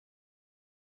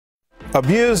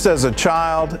Abused as a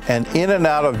child and in and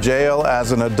out of jail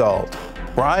as an adult,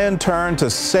 Brian turned to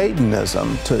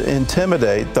Satanism to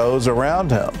intimidate those around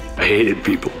him. I hated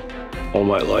people all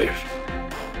my life.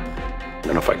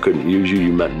 And if I couldn't use you,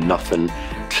 you meant nothing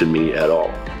to me at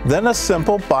all. Then a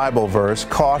simple Bible verse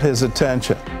caught his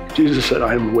attention. Jesus said,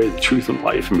 I am the way, the truth, and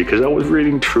life. And because I was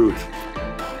reading truth,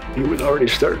 he was already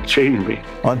starting to change me.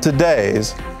 On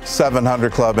today's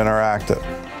 700 Club Interactive.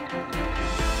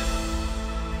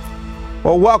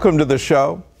 Well, welcome to the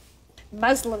show.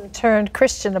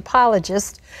 Muslim-turned-Christian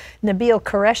apologist Nabil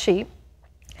Qureshi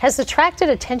has attracted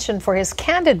attention for his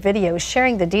candid videos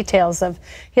sharing the details of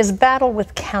his battle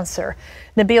with cancer.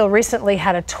 Nabil recently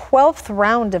had a 12th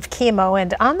round of chemo,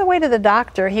 and on the way to the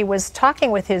doctor, he was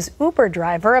talking with his Uber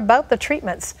driver about the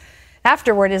treatments.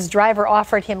 Afterward, his driver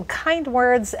offered him kind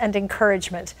words and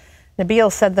encouragement.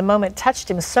 Nabil said the moment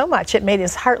touched him so much it made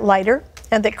his heart lighter,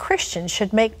 and that Christians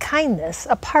should make kindness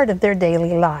a part of their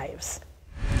daily lives.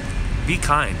 Be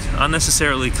kind,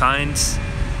 unnecessarily kind.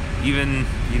 Even,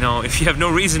 if you have no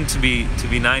reason to be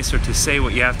nice or to say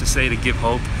what you have to say to give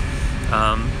hope,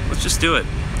 let's just do it.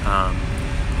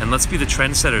 And let's be the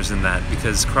trendsetters in that,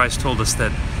 because Christ told us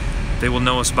that they will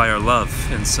know us by our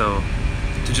love. And so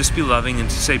to just be loving and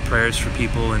to say prayers for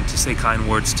people and to say kind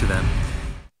words to them.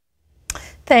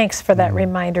 Thanks for that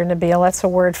reminder, Nabil. That's a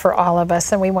word for all of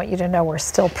us, and we want you to know we're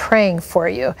still praying for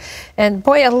you. And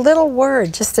boy, a little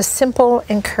word, just a simple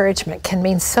encouragement can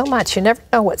mean so much. You never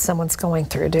know what someone's going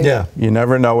through, do you? Yeah, you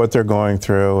never know what they're going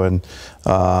through, and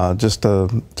just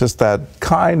that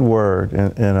kind word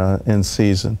in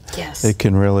season, yes, it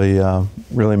can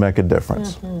really make a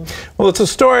difference. Well, it's a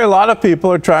story a lot of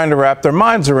people are trying to wrap their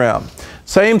minds around.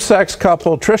 Same-sex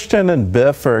couple Tristan and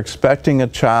Biff are expecting a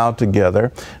child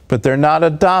together, but they're not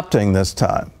adopting this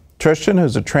time. Tristan,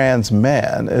 who's a trans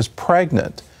man, is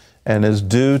pregnant and is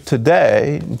due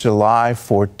today, July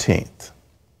 14th.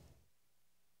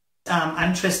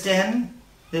 I'm Tristan.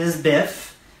 This is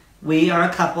Biff. We are a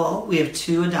couple. We have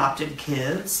 2 adopted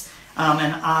kids.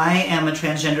 And I am a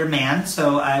transgender man,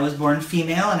 so I was born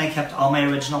female and I kept all my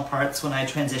original parts when I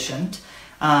transitioned.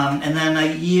 And then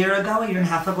a year and a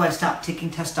half ago, I stopped taking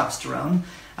testosterone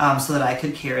so that I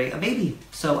could carry a baby.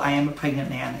 So I am a pregnant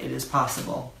man. It is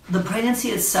possible. The pregnancy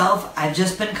itself, I've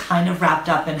just been kind of wrapped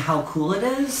up in how cool it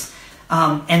is.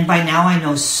 And by now I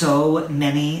know so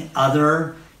many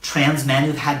other trans men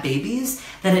who've had babies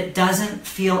that it doesn't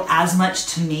feel as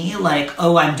much to me like,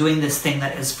 oh, I'm doing this thing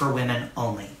that is for women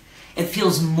only. It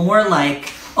feels more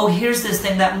like, oh, here's this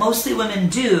thing that mostly women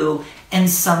do and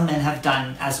some men have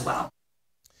done as well.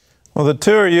 Well, the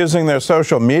 2 are using their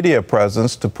social media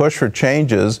presence to push for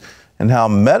changes in how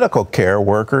medical care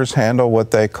workers handle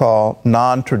what they call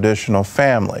non-traditional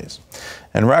families,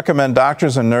 and recommend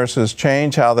doctors and nurses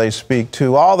change how they speak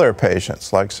to all their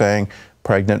patients, like saying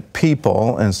pregnant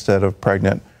people instead of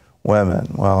pregnant women.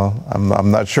 Well,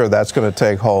 I'm not sure that's going to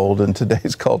take hold in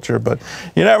today's culture, but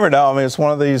you never know. I mean, it's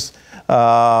one of these,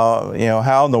 how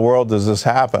in the world does this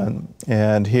happen?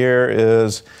 And here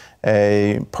is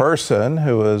a person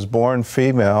who is born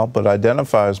female but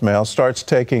identifies male, starts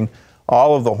taking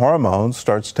all of the hormones,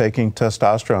 starts taking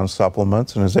testosterone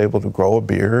supplements, and is able to grow a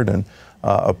beard and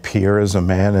appear as a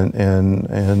man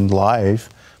in life,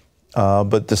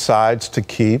 but decides to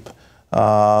keep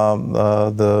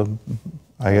the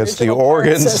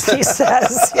organs he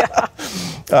says, yeah.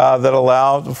 that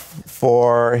allow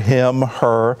for him,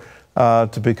 her,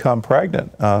 to become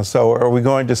pregnant. So are we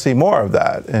going to see more of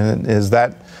that? And is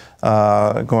that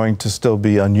going to still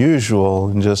be unusual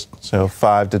in just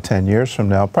 5 to 10 years from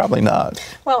now? Probably not.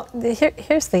 Well,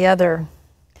 here's the other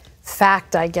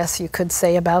fact, I guess you could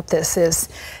say, about this is,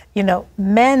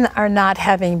 men are not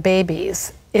having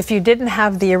babies. If you didn't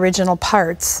have the original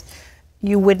parts,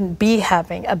 you wouldn't be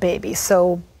having a baby.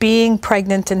 So being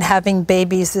pregnant and having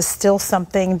babies is still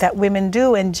something that women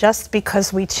do, and just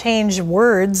because we change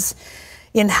words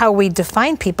in how we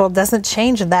define people doesn't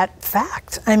change that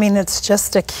fact. I mean, it's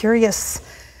just a curious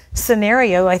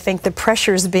scenario. I think the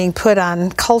pressure is being put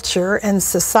on culture and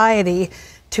society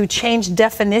to change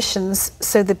definitions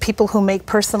so that people who make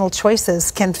personal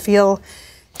choices can feel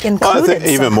included. Well, I think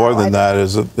even somehow. more than that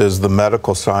is the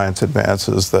medical science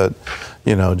advances that,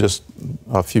 just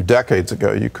a few decades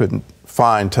ago you couldn't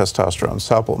find testosterone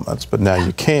supplements, but now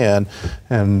you can,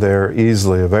 and they're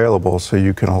easily available, so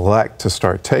you can elect to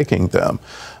start taking them.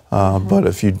 But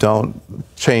if you don't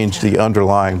change the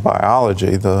underlying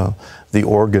biology, the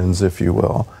organs, if you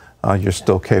will, you're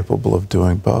still capable of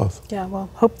doing both. Yeah, well,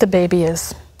 hope the baby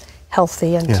is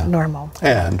healthy and normal.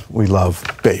 And we love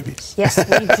babies. Yes,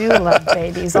 we do love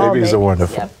babies. Babies are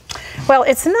wonderful. Yep. Well,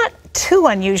 it's not too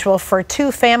unusual for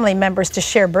 2 family members to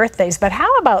share birthdays, but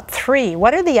how about 3?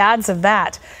 What are the odds of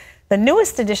that? The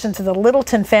newest addition to the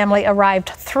Littleton family arrived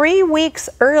 3 weeks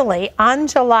early on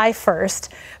July 1st,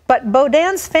 but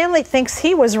Bodan's family thinks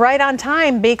he was right on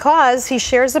time because he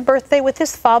shares a birthday with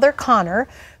his father, Connor,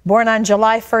 born on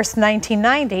July 1st,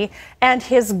 1990, and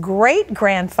his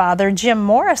great-grandfather, Jim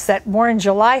Morissette, born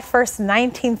July 1st,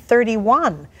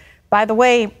 1931. By the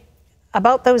way,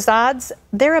 about those odds,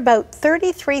 they're about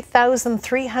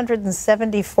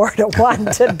 33,374 to 1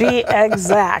 to be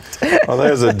exact. Well,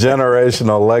 there's a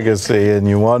generational legacy, and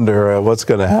you wonder what's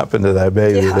going to happen to that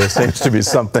baby. Yeah. There seems to be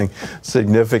something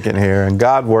significant here, and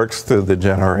God works through the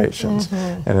generations,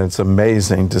 and it's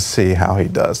amazing to see how he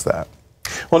does that.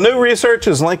 Well, new research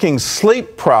is linking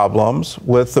sleep problems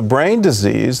with the brain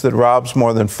disease that robs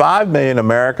more than 5 million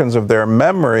Americans of their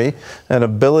memory and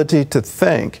ability to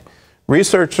think.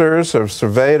 Researchers have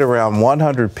surveyed around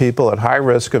 100 people at high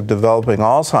risk of developing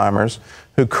Alzheimer's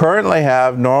who currently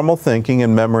have normal thinking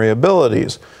and memory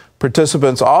abilities.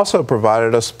 Participants also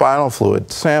provided a spinal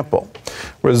fluid sample.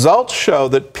 Results show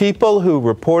that people who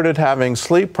reported having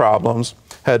sleep problems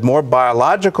had more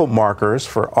biological markers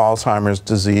for Alzheimer's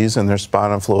disease in their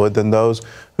spinal fluid than those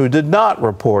who did not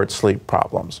report sleep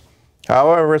problems.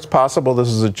 However, it's possible this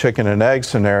is a chicken and egg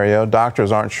scenario.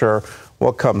 Doctors aren't sure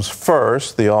what comes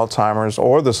first, the Alzheimer's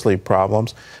or the sleep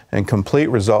problems, and complete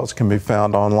results can be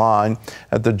found online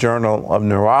at the Journal of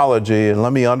Neurology. And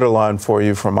let me underline for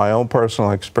you from my own personal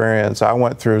experience, I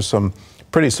went through some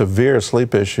pretty severe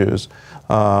sleep issues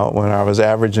when I was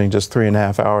averaging just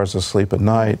 3.5 hours of sleep a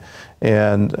night,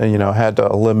 and had to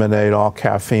eliminate all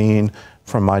caffeine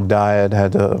from my diet,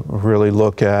 had to really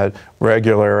look at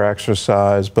regular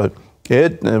exercise, but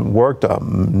it worked a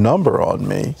number on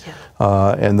me. Yeah.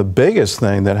 And the biggest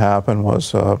thing that happened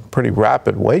was pretty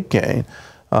rapid weight gain.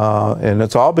 And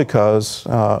it's all because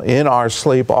in our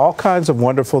sleep, all kinds of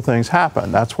wonderful things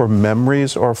happen. That's where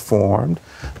memories are formed.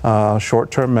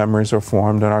 Short-term memories are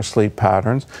formed in our sleep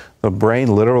patterns. The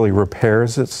brain literally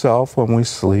repairs itself when we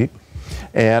sleep.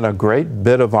 And a great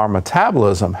bit of our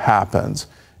metabolism happens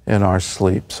in our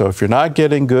sleep. So if you're not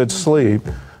getting good sleep,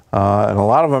 and a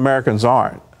lot of Americans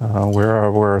aren't,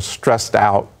 we're a stressed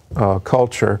out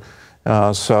culture.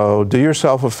 So do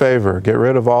yourself a favor, get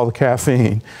rid of all the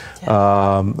caffeine,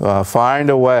 find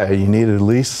a way. You need at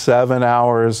least 7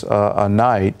 hours a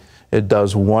night. It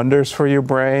does wonders for your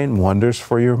brain, wonders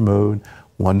for your mood,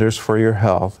 wonders for your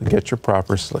health. Get your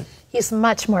proper sleep. He's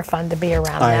much more fun to be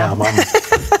around I now. am. I'm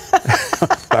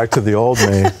back to the old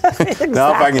me. Exactly.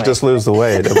 Now if I can just lose the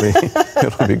weight,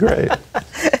 it'll be great.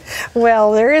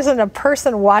 Well, there isn't a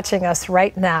person watching us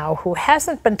right now who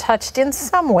hasn't been touched in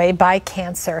some way by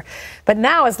cancer. But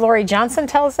now, as Lori Johnson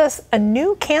tells us, a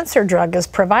new cancer drug is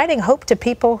providing hope to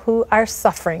people who are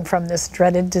suffering from this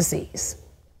dreaded disease.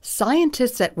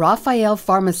 Scientists at Raphael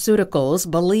Pharmaceuticals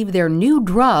believe their new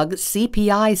drug,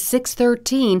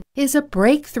 CPI-613, is a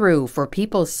breakthrough for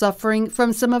people suffering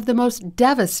from some of the most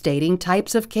devastating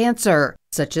types of cancer,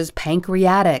 such as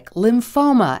pancreatic,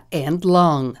 lymphoma, and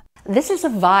lung. This is a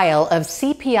vial of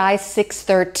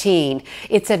CPI-613.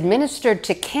 It's administered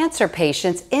to cancer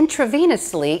patients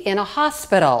intravenously in a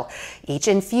hospital. Each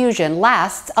infusion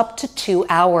lasts up to 2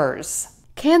 hours.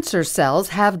 Cancer cells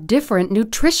have different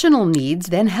nutritional needs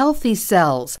than healthy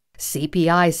cells.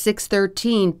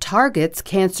 CPI-613 targets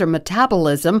cancer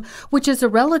metabolism, which is a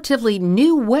relatively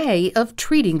new way of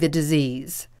treating the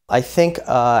disease. I think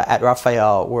at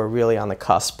Raphael, we're really on the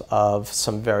cusp of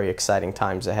some very exciting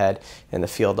times ahead in the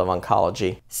field of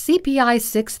oncology.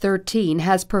 CPI-613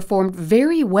 has performed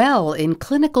very well in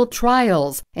clinical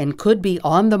trials and could be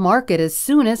on the market as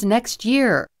soon as next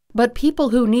year. But people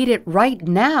who need it right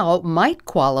now might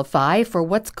qualify for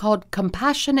what's called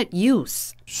compassionate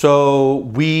use. So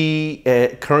we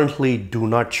currently do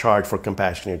not charge for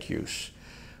compassionate use.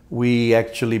 We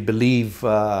actually believe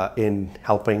in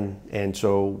helping, and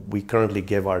so we currently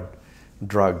give our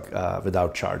drug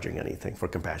without charging anything for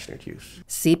compassionate use.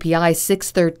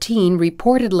 CPI-613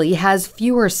 reportedly has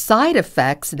fewer side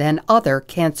effects than other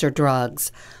cancer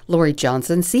drugs. Lori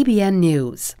Johnson, CBN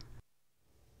News.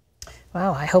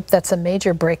 Wow, I hope that's a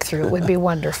major breakthrough. It would be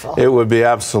wonderful. It would be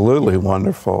absolutely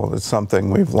wonderful. It's something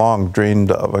we've long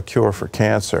dreamed of, a cure for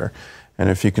cancer. And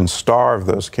if you can starve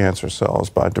those cancer cells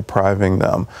by depriving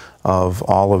them of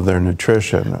all of their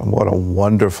nutrition, what a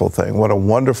wonderful thing. What a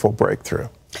wonderful breakthrough.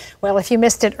 Well, if you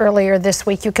missed it earlier this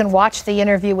week, you can watch the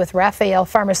interview with Raphael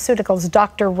Pharmaceuticals'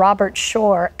 Dr. Robert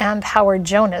Shore and Howard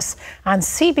Jonas on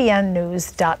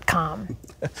cbnnews.com.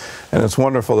 And it's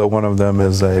wonderful that one of them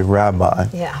is a rabbi.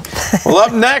 Yeah. Well,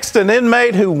 up next, an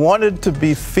inmate who wanted to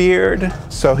be feared,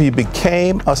 so he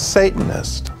became a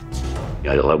Satanist.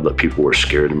 I loved that people were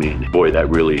scared of me. And boy, that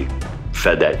really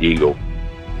fed that ego.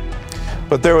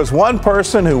 But there was one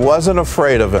person who wasn't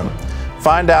afraid of him.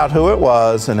 Find out who it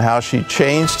was and how she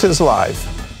changed his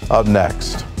life up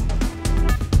next.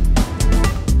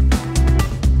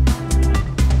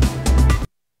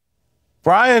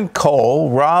 Brian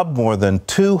Cole robbed more than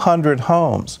 200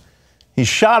 homes. He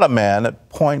shot a man at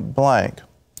point blank,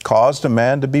 caused a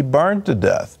man to be burned to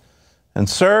death, and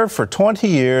served for 20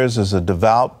 years as a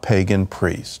devout pagan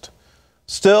priest.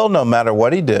 Still, no matter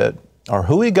what he did or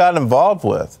who he got involved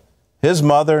with, his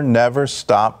mother never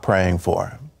stopped praying for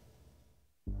him.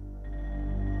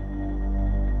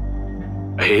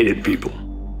 I hated people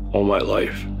all my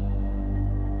life.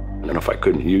 And if I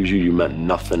couldn't use you, you meant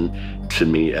nothing to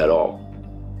me at all.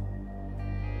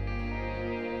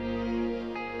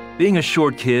 Being a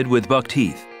short kid with buck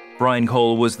teeth, Brian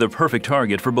Cole was the perfect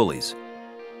target for bullies.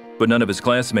 But none of his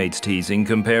classmates' teasing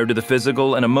compared to the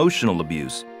physical and emotional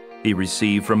abuse he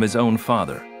received from his own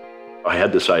father. I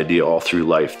had this idea all through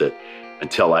life that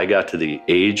until I got to the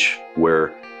age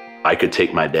where I could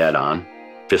take my dad on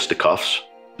fisticuffs,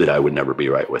 that I would never be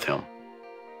right with him.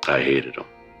 I hated him.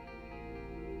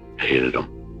 I hated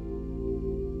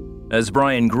him. As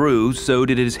Brian grew, so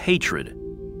did his hatred.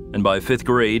 And by 5th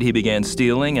grade, he began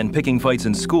stealing and picking fights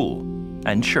in school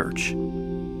and church.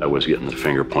 I was getting the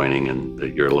finger pointing and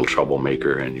that you're a little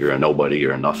troublemaker and you're a nobody,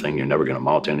 you're a nothing, you're never going to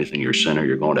amount to anything, you're a sinner,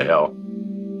 you're going to hell.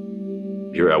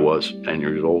 Here I was, 10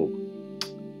 years old.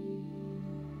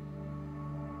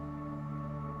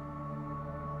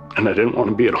 And I didn't want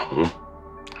to be at home.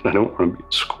 And I don't want to be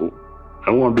at school. I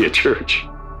don't want to be at church.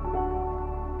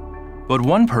 But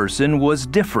one person was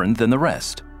different than the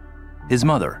rest. His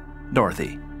mother,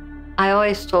 Dorothy. I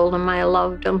always told him I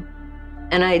loved him.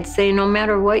 And I'd say, no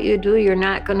matter what you do, you're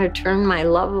not going to turn my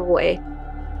love away.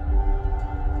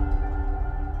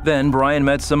 Then Brian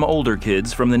met some older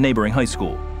kids from the neighboring high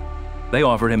school. They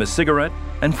offered him a cigarette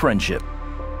and friendship.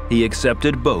 He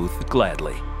accepted both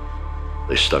gladly.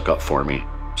 They stuck up for me.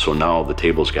 So now the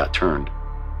tables got turned.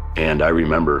 And I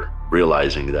remember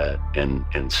realizing that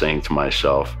and saying to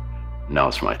myself, now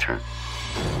it's my turn.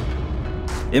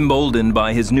 Emboldened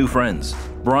by his new friends,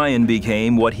 Brian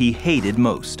became what he hated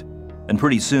most. And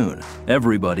pretty soon,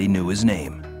 everybody knew his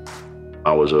name.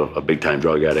 I was a big-time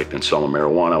drug addict and selling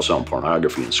marijuana. I was selling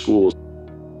pornography in schools,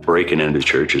 breaking into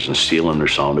churches and stealing their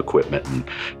sound equipment and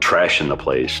trashing the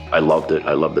place. I loved it.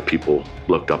 I loved that people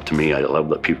looked up to me. I loved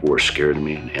that people were scared of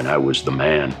me, and I was the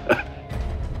man.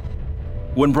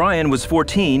 When Brian was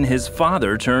 14, his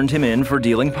father turned him in for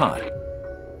dealing pot.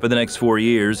 For the next 4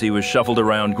 years, he was shuffled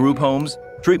around group homes,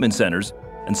 treatment centers,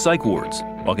 and psych wards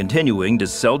while continuing to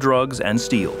sell drugs and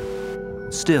steal.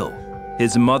 Still,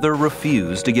 his mother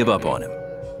refused to give up on him.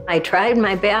 I tried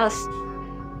my best.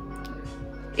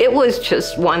 It was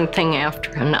just one thing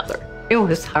after another. It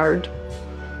was hard.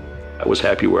 I was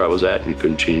happy where I was at, and he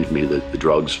couldn't change me. The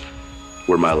drugs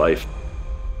were my life.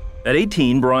 At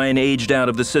 18, Brian aged out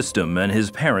of the system and his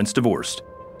parents divorced.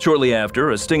 Shortly after,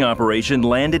 a sting operation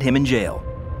landed him in jail.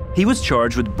 He was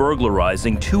charged with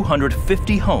burglarizing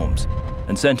 250 homes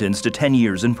and sentenced to 10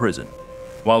 years in prison.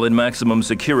 While in maximum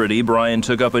security, Brian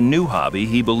took up a new hobby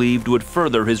he believed would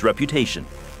further his reputation: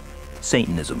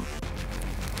 Satanism.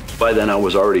 By then, I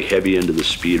was already heavy into the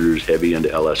speeders, heavy into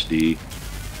LSD.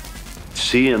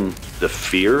 Seeing the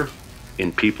fear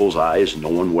in people's eyes,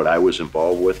 knowing what I was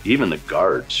involved with, even the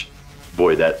guards,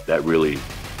 boy, that really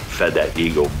fed that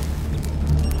ego.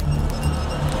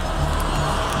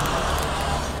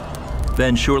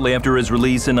 Then, shortly after his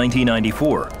release in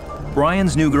 1994,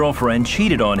 Brian's new girlfriend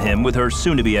cheated on him with her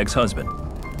soon-to-be ex-husband.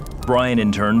 Brian,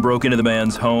 in turn, broke into the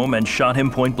man's home and shot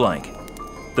him point blank.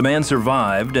 The man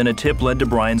survived, and a tip led to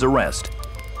Brian's arrest.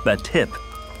 That tip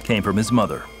came from his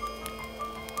mother.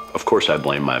 Of course, I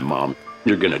blame my mom.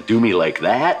 You're gonna do me like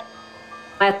that?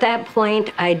 At that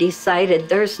point, I decided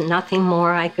there's nothing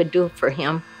more I could do for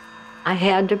him. I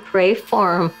had to pray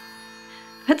for him.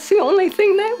 That's the only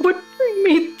thing that would bring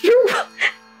me through.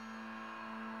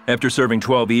 After serving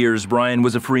 12 years, Brian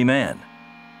was a free man.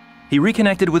 He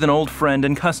reconnected with an old friend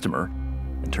and customer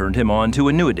and turned him on to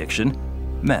a new addiction,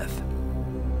 meth.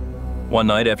 One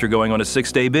night, after going on a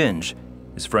 6-day binge,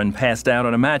 his friend passed out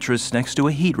on a mattress next to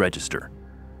a heat register.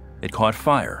 It caught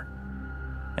fire,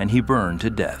 and he burned to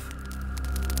death.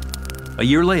 A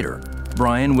year later,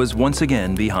 Brian was once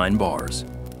again behind bars.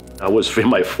 I was in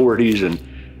my 40s, and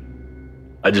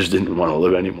I just didn't want to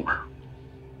live anymore.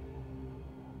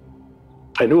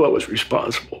 I knew I was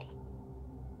responsible.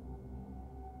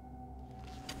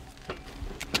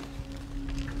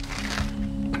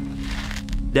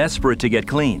 Desperate to get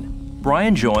clean,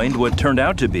 Brian joined what turned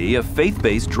out to be a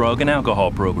faith-based drug and alcohol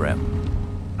program.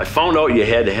 I found out you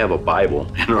had to have a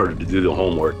Bible in order to do the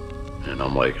homework. And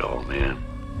I'm like, oh man.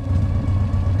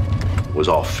 It was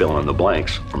all fill in the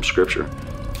blanks from Scripture.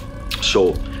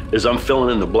 So as I'm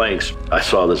filling in the blanks, I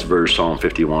saw this verse, Psalm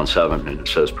 51:7, and it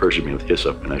says, purge me with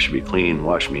hyssop, and I shall be clean,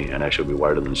 wash me, and I shall be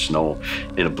whiter than snow.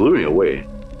 And it blew me away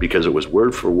because it was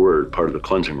word for word part of the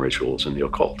cleansing rituals in the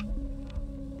occult.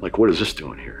 Like, what is this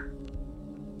doing here?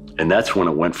 And that's when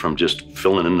it went from just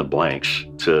filling in the blanks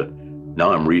to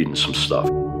now I'm reading some stuff.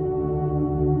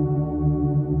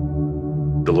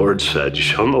 The Lord said, you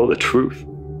shall know the truth,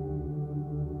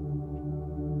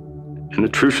 and the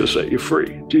truth shall set you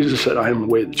free. Jesus said, I am the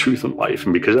way, the truth, and life.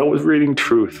 And because I was reading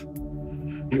truth,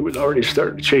 it was already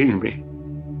starting to change me.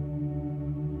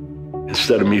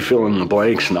 Instead of me filling in the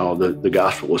blanks now, the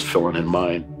gospel was filling in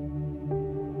mine.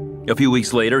 A few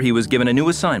weeks later, he was given a new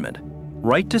assignment: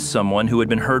 write to someone who had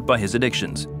been hurt by his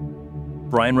addictions.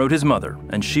 Brian wrote his mother,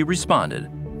 and she responded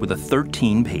with a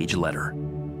 13-page letter.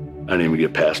 I didn't even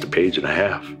get past a page and a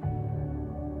half.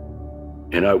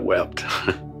 And I wept.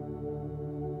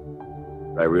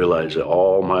 I realized that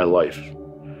all my life,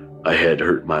 I had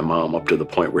hurt my mom up to the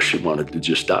point where she wanted to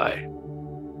just die.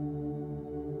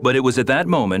 But it was at that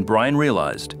moment Brian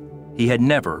realized he had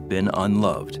never been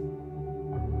unloved.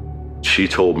 She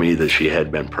told me that she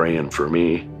had been praying for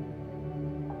me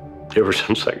ever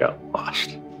since I got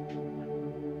lost.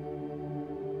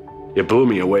 It blew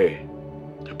me away.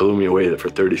 It blew me away that for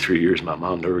 33 years my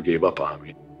mom never gave up on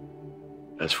me.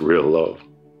 That's real love.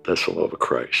 That's the love of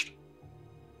Christ.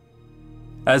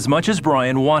 As much as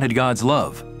Brian wanted God's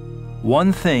love,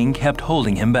 one thing kept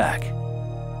holding him back.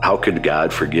 How could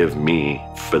God forgive me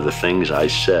for the things I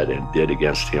said and did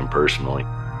against him personally?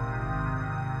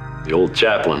 The old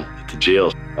chaplain at the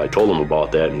jail, I told him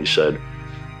about that, and he said,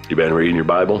 you been reading your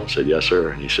Bible? I said, yes, sir.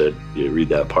 And he said, you read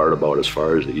that part about as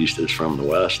far as the east is from the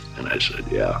west? And I said,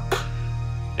 yeah.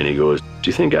 And he goes, do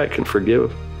you think God can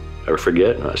forgive or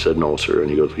forget? And I said, no, sir. And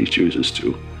he goes, he chooses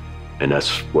to. And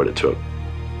that's what it took.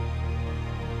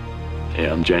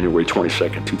 And on January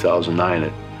 22nd,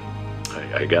 2009,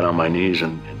 I got on my knees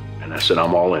and I said,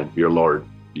 I'm all in. Your Lord,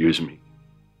 use me.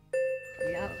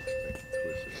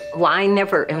 Well, I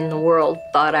never in the world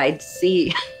thought I'd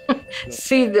see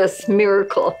this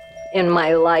miracle in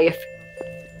my life.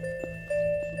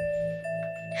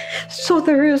 So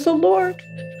there is a Lord.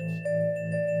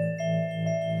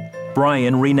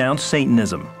 Brian renounced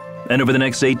Satanism, and over the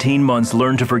next 18 months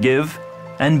learned to forgive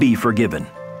and be forgiven.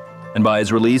 And by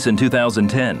his release in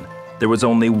 2010, there was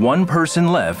only one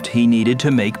person left he needed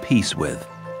to make peace with.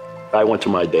 I went to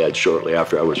my dad shortly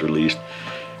after I was released,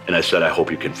 and I said, I hope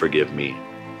you can forgive me.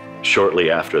 Shortly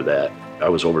after that, I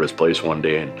was over at his place one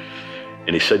day,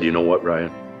 and he said, you know what,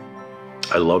 Ryan?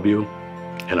 I love you,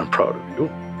 and I'm proud of you.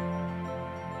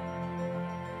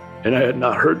 And I had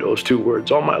not heard those two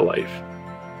words all my life.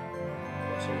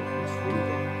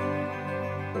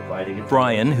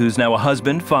 Brian, who's now a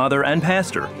husband, father, and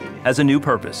pastor, has a new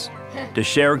purpose: to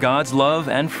share God's love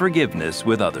and forgiveness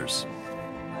with others.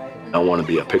 I want to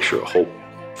be a picture of hope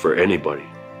for anybody,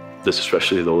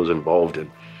 especially those involved in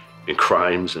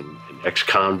crimes and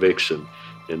ex-convicts and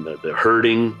the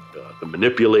hurting, the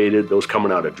manipulated, those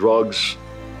coming out of drugs.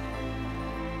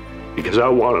 Because I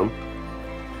want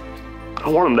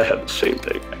them to have the same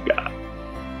thing I got.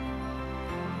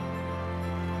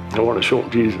 I want to show them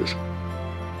Jesus.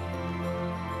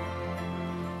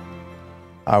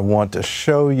 I want to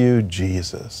show you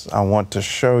Jesus. I want to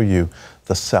show you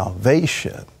the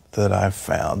salvation that I've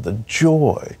found, the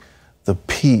joy, the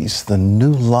peace, the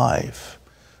new life.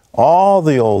 All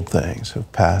the old things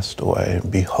have passed away,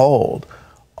 and behold,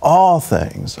 all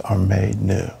things are made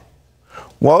new.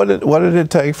 What did it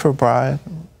take for Brian?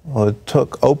 Well, it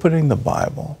took opening the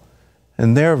Bible,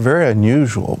 and there a very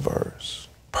unusual verse,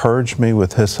 purge me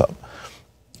with hyssop.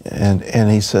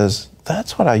 And he says,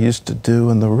 that's what I used to do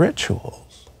in the rituals.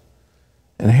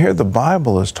 And here the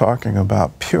Bible is talking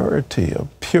about purity, a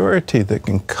purity that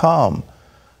can come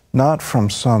not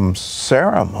from some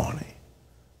ceremony,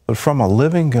 but from a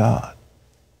living God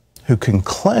who can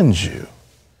cleanse you,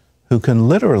 who can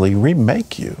literally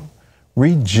remake you,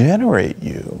 regenerate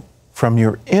you from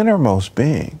your innermost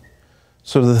being.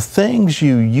 So the things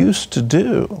you used to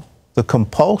do, the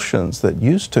compulsions that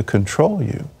used to control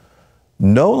you,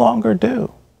 no longer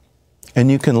do. And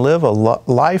you can live a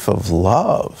life of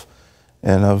love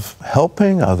and of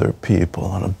helping other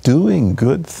people and of doing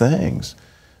good things,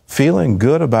 feeling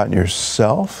good about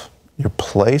yourself, your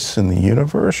place in the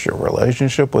universe, your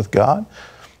relationship with God.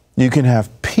 You can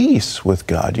have peace with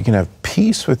God. You can have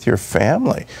peace with your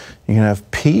family. You can have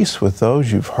peace with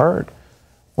those you've hurt.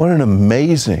 What an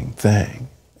amazing thing,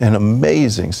 an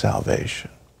amazing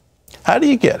salvation. How do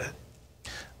you get it?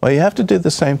 Well, you have to do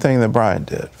the same thing that Brian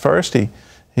did. First, he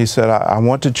said, I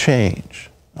want to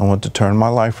change. I want to turn my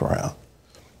life around.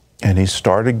 And he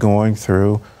started going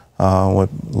through what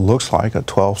looks like a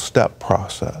 12-step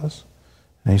process.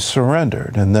 And he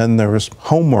surrendered. And then there was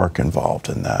homework involved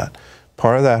in that.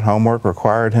 Part of that homework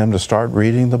required him to start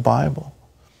reading the Bible.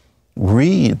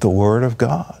 Read the Word of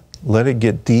God. Let it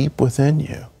get deep within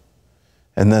you.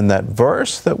 And then that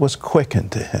verse that was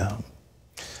quickened to him,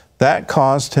 that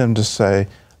caused him to say,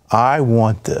 I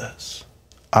want this.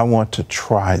 I want to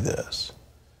try this.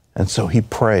 And so he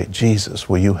prayed, Jesus,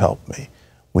 will you help me?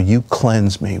 Will you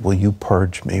cleanse me? Will you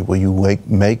purge me? Will you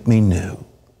make me new?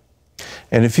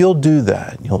 And if you'll do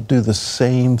that, you'll do the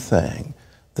same thing.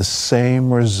 The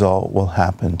same result will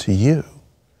happen to you.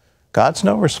 God's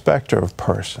no respecter of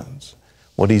persons.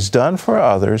 What He's done for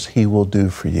others, He will do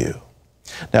for you.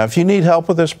 Now, if you need help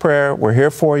with this prayer, we're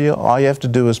here for you. All you have to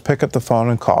do is pick up the phone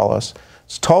and call us.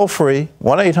 It's toll-free,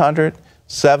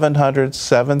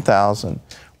 1-800-700-7000.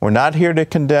 We're not here to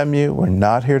condemn you. We're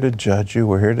not here to judge you.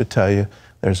 We're here to tell you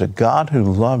there's a God who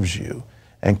loves you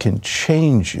and can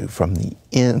change you from the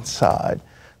inside.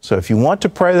 So if you want to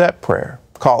pray that prayer,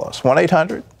 call us,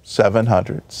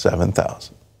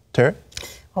 1-800-700-7000. Terry?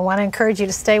 I want to encourage you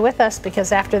to stay with us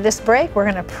because after this break, we're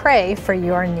going to pray for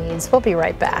your needs. We'll be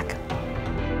right back.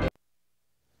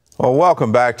 Well,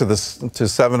 welcome back to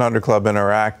 700 Club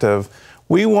Interactive.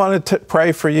 We want to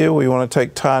pray for you. We want to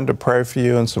take time to pray for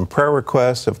you, and some prayer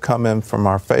requests have come in from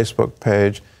our Facebook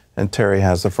page, and Terry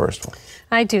has the first one.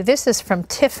 I do. This is from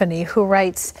Tiffany, who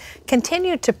writes,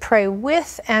 continue to pray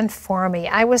with and for me.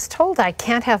 I was told I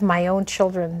can't have my own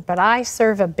children, but I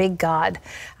serve a big God.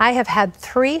 I have had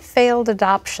 3 failed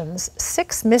adoptions,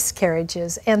 6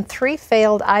 miscarriages, and 3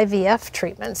 failed IVF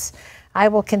treatments. I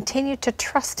will continue to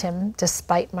trust Him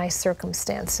despite my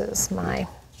circumstances.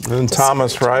 And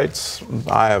Thomas writes,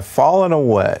 I have fallen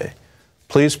away.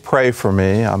 Please pray for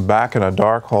me. I'm back in a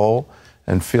dark hole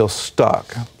and feel stuck.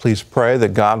 Please pray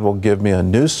that God will give me a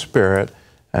new spirit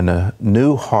and a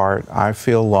new heart. I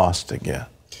feel lost again.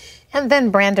 And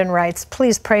then Brandon writes,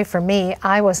 please pray for me.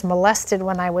 I was molested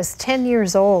when I was 10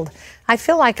 years old. I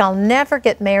feel like I'll never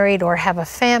get married or have a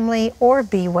family or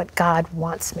be what God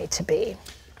wants me to be.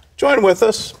 Join with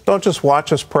us. Don't just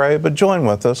watch us pray, but join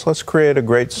with us. Let's create a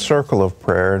great circle of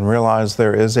prayer and realize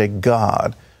there is a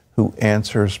God who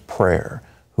answers prayer,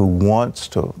 who wants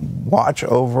to watch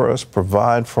over us,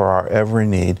 provide for our every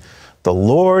need. The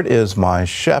Lord is my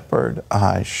shepherd,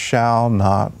 I shall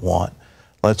not want.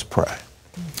 Let's pray.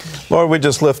 Lord, we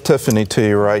just lift Tiffany to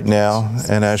you right now,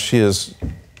 and as she has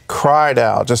cried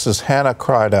out, just as Hannah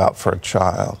cried out for a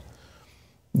child,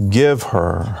 give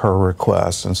her her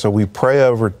request. And so we pray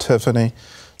over Tiffany.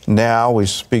 Now we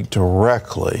speak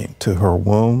directly to her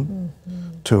womb,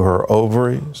 to her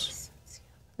ovaries,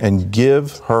 and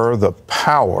give her the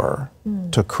power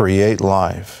to create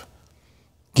life.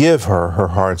 Give her her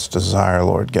heart's desire,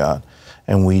 Lord God.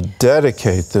 And we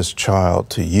dedicate this child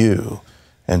to you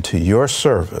and to your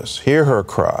service. Hear her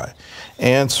cry.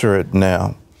 Answer it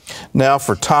now. Now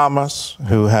for Thomas,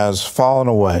 who has fallen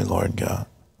away, Lord God.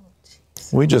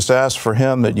 We just ask for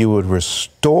him that you would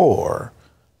restore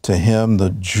to him the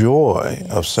joy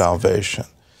of salvation,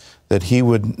 that he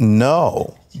would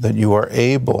know that you are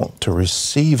able to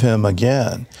receive him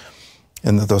again,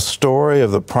 and that the story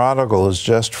of the prodigal is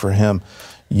just for him.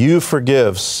 You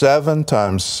forgive 7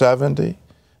 times 70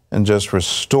 and just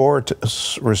restore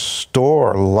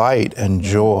light and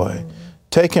joy.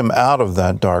 Take him out of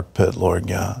that dark pit, Lord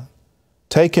God.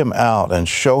 Take him out and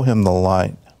show him the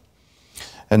light.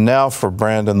 And now for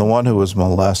Brandon, the one who was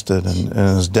molested and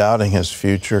is doubting his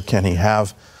future. Can he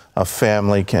have a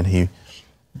family? Can he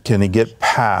get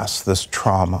past this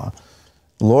trauma?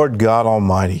 Lord God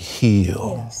Almighty,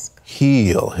 heal.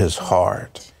 Heal his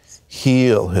heart.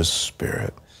 Heal his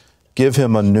spirit. Give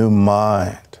him a new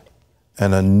mind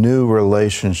and a new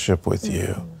relationship with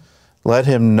you. Let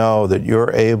him know that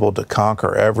you're able to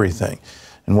conquer everything.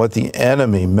 And what the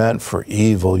enemy meant for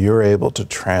evil, you're able to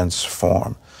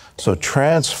transform. So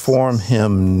transform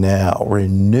him now.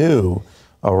 Renew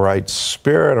a right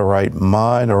spirit, a right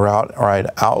mind, a right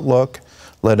outlook.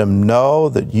 Let him know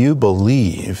that you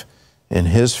believe in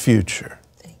his future.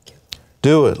 Thank you.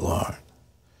 Do it, Lord.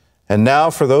 And now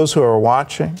for those who are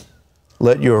watching,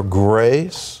 let your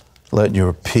grace, let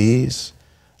your peace,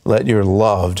 let your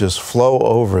love just flow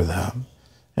over them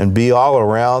and be all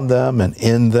around them and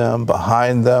in them,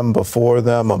 behind them, before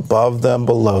them, above them,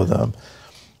 below them,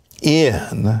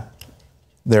 in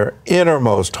their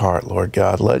innermost heart, Lord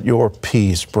God. Let your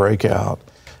peace break out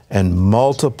and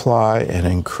multiply and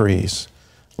increase.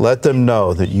 Let them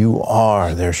know that you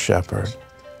are their shepherd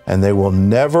and they will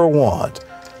never want.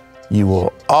 You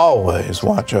will always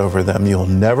watch over them. You'll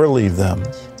never leave them.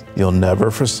 You'll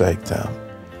never forsake them.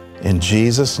 In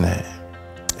Jesus' name,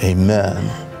 amen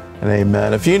and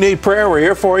amen. If you need prayer, we're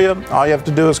here for you. All you have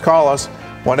to do is call us,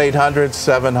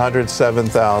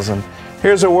 1-800-700-7000.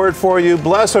 Here's a word for you.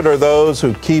 Blessed are those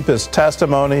who keep his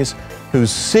testimonies, who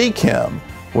seek him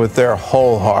with their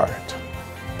whole heart.